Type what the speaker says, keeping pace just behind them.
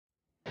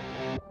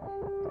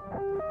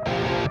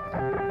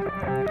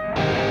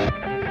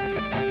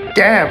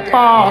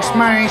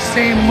DatBossMane,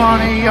 see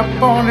money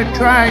up on the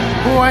track,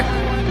 boy.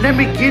 Let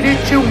me get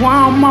at you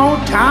one more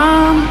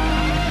time.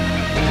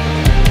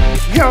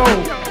 Yo,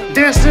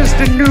 this is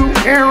the new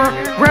era.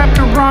 Rap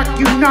and rock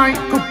unite,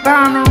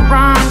 combining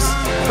rhymes,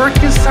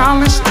 breaking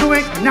silence to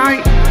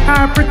ignite.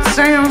 Hybrid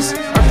sounds,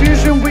 a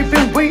fusion we've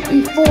been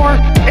waiting for.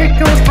 It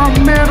goes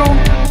from metal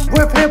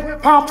with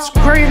hip hop's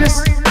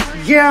greatest.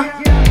 Yeah.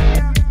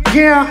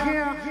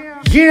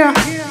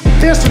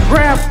 This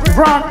rap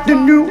rock, the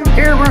new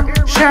era,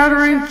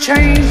 shattering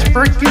chains,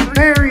 breaking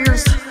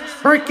barriers.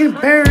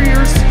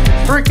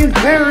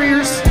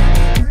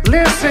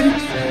 Listen,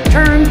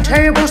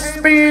 turntables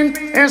spin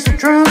as the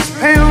drums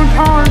pound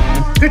hard.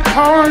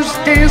 Guitars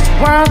dance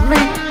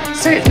wildly,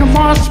 set in a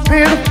mosh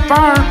pit of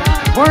fire.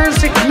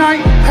 Words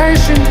ignite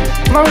passion,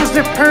 flows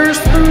that purge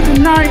through the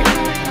night,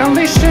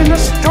 unleashing a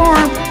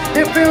storm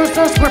that fills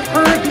us with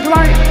pure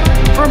delight.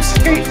 From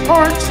skate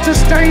parks to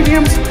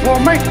stadiums, we'll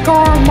make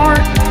our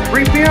mark.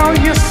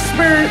 Rebellious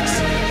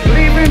spirits,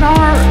 leaving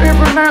our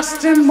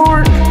everlasting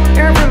mark,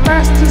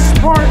 everlasting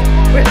spark.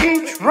 With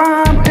each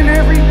rhyme and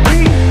every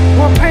beat,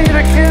 we'll paint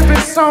a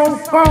canvas so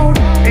bold,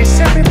 a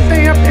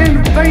sympathy of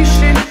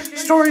innovation,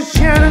 stories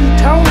yet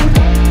untold.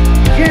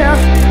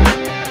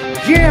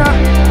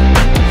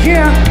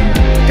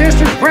 This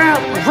is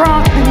rap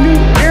rock, the new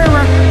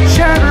era,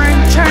 shattering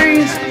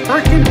chains,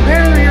 breaking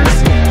barriers.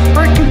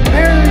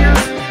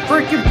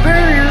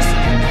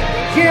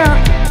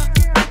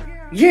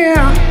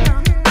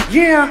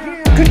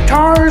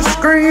 Guitars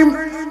scream,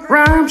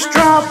 rhymes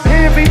drop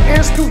heavy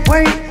as the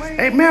weight,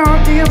 a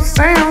melody of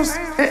sounds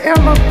that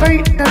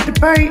elevate the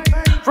debate.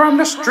 From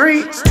the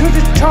streets to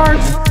the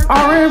charts,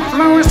 our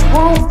influence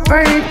won't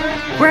fade.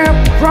 Rap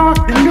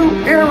rock, the new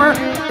era,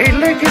 a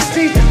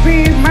legacy to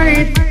be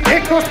made.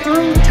 Echoes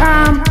through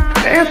time,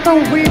 the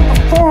anthem we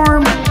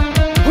perform,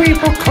 we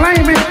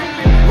proclaim it.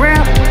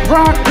 Rap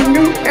rock, the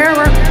new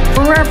era,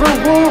 forever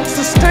will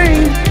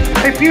sustain.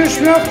 A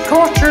fusion of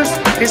cultures,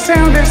 a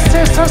sound that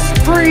sets us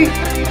free.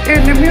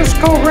 In the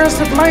musical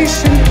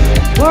revelation,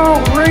 will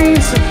reign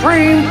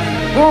supreme,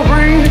 will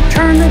reign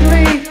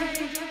eternally.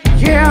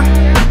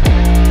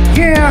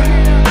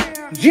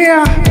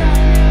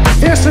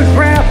 This is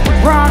rap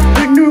rock,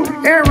 the new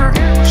era.